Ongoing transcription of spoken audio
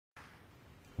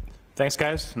Thanks,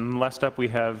 guys. And last up, we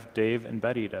have Dave and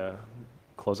Betty to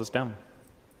close us down.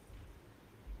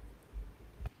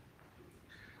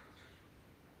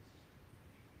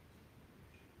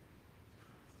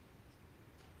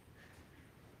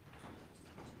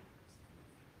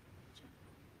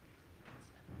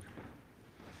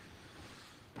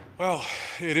 Well,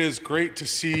 it is great to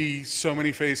see so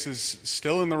many faces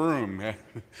still in the room.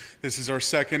 This is our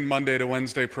second Monday to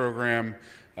Wednesday program.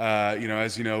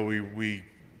 As you know, we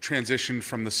transitioned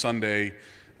from the Sunday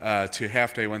to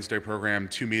half-day Wednesday program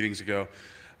 2 meetings ago.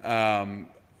 I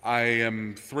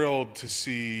am thrilled to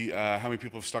see how many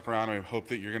people have stuck around. I hope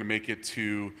that you're going to make it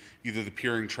to either the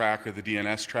peering track or the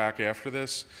DNS track after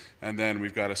this, and then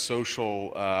we've got a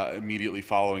social immediately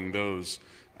following those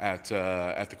at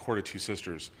the Court of Two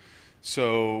Sisters.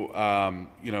 So,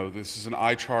 this is an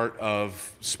eye chart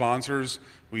of sponsors.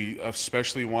 We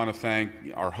especially want to thank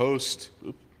our host.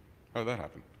 Oops, how did that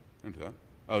happen? I didn't do that.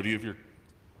 Oh, do you have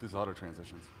these auto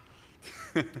transitions?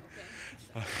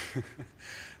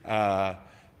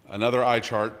 Another eye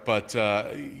chart, but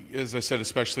as I said,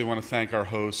 especially want to thank our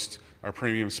host, our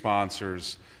premium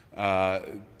sponsors.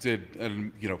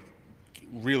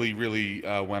 Really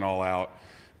went all out.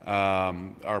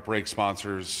 Our break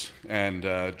sponsors and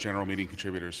general meeting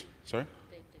contributors. Sorry?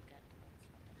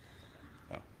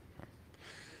 Oh,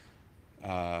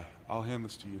 okay. I'll hand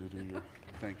this to you to do your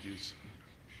thank yous.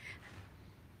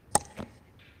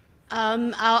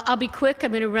 I'll be quick.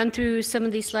 I'm going to run through some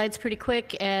of these slides pretty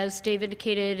quick. As Dave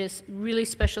indicated, a really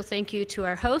special thank you to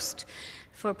our host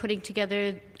for putting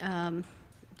together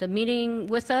the meeting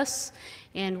with us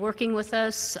and working with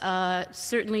us.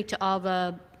 Certainly to all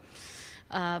the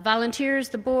volunteers,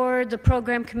 the board, the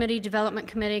program committee, development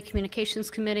committee, communications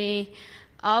committee,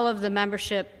 all of the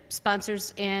membership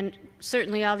sponsors, and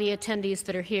certainly all the attendees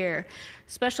that are here.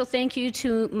 Special thank you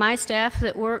to my staff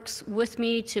that works with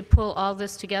me to pull all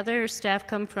this together. Staff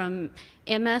come from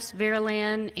MS,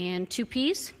 Verilan, and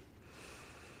 2Ps.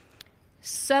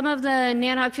 Some of the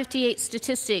NANOG 58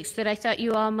 statistics that I thought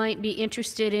you all might be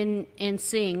interested in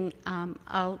seeing.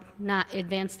 I'll not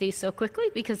advance these so quickly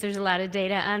because there's a lot of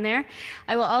data on there.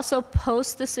 I will also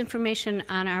post this information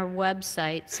on our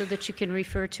website so that you can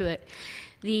refer to it.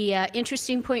 The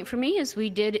interesting point for me is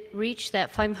we did reach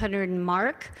that 500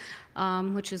 mark,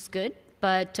 which is good,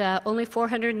 but only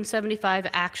 475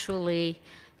 actually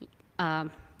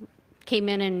came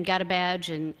in and got a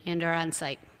badge and are on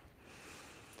site.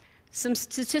 Some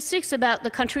statistics about the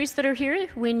countries that are here.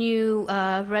 When you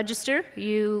register,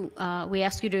 we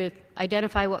ask you to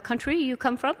identify what country you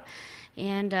come from,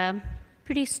 and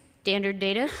pretty standard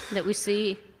data that we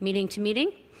see meeting to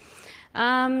meeting.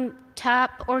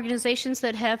 Top organizations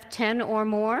that have 10 or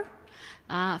more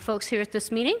folks here at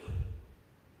this meeting.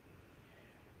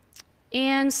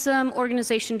 And some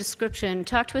organization description.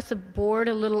 Talked with the board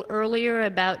a little earlier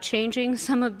about changing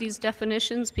some of these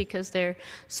definitions because they're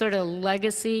sort of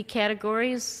legacy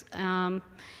categories,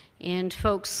 and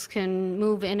folks can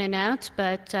move in and out.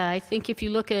 But I think if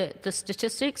you look at the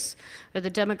statistics or the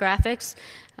demographics,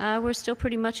 we're still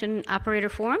pretty much in operator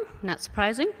forum, not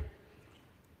surprising.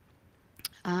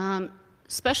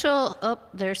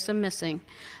 There's some missing.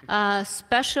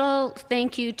 Special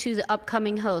thank you to the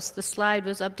upcoming hosts. The slide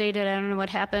was updated, I don't know what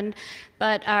happened,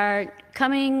 but our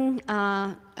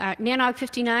NANOG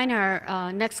 59,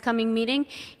 our next coming meeting,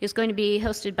 is going to be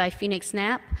hosted by Phoenix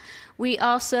Snap. We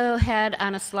also had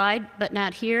on a slide, but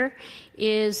not here,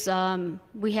 is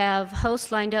we have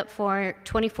hosts lined up for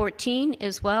 2014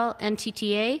 as well.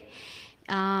 NTTA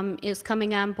is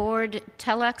coming on board,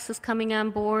 Telex is coming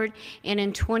on board, and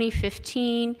in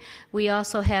 2015 we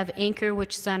also have Anchor,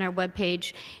 which is on our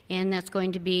webpage, and that's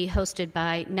going to be hosted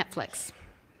by Netflix.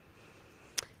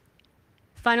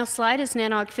 Final slide is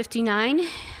NANOG 59.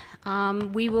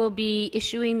 We will be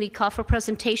issuing the call for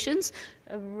presentations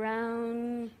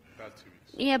around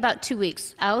about 2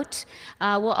 weeks out.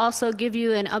 We'll also give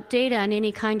you an update on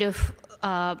any kind of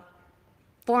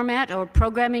format or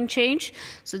programming change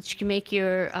so that you can make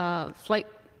your flight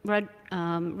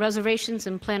reservations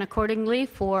and plan accordingly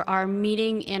for our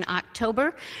meeting in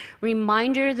October.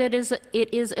 Reminder that it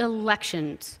is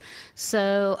elections,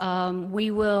 so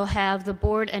we will have the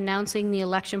board announcing the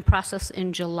election process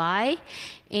in July,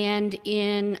 and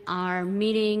in our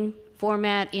meeting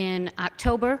format in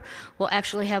October we'll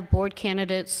actually have board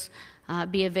candidates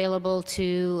be available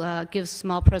to give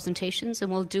small presentations,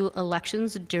 and we'll do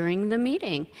elections during the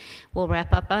meeting. We'll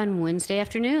wrap up on Wednesday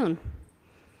afternoon.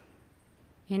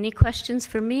 Any questions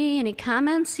for me? Any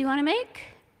comments you want to make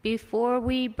before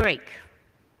we break?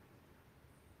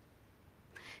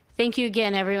 Thank you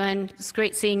again, everyone. It's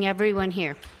great seeing everyone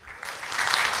here.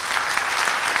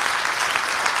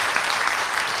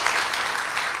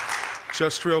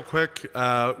 just real quick,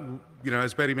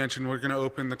 as Betty mentioned, we're going to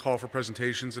open the call for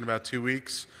presentations in about 2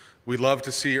 weeks. We love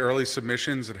to see early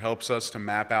submissions. It helps us to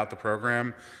map out the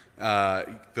program.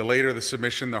 The later the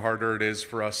submission, the harder it is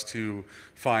for us to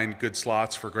find good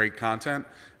slots for great content.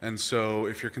 And so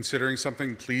if you're considering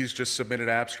something, please just submit an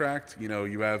abstract.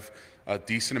 You have a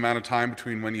decent amount of time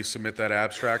between when you submit that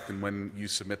abstract and when you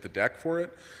submit the deck for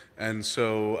it. And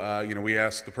so,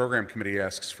 the program committee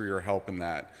asks for your help in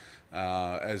that.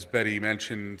 As Betty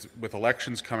mentioned, with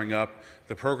elections coming up,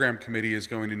 the program committee is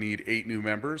going to need 8 new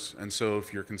members. And so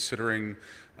if you're considering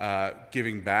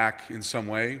giving back in some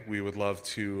way, we would love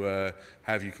to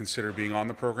have you consider being on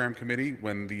the program committee.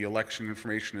 When the election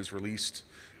information is released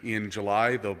in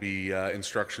July, there'll be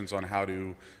instructions on how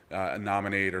to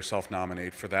nominate or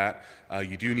self-nominate for that.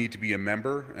 You do need to be a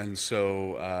member, and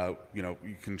so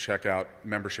you can check out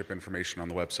membership information on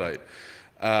the website.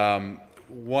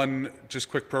 One just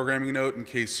quick programming note in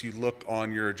case you look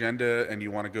on your agenda and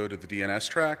you want to go to the DNS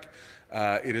track.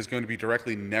 It is going to be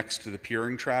directly next to the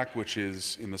peering track, which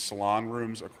is in the salon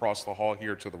rooms across the hall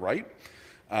here to the right.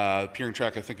 The peering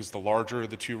track, I think, is the larger of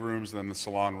the 2 rooms, and then the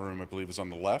salon room, I believe, is on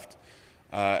the left.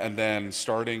 And then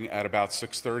starting at about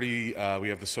 6:30, we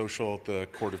have the social at the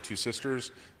Court of Two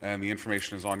Sisters, and the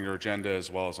information is on your agenda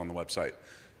as well as on the website.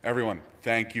 Everyone,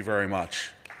 thank you very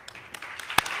much.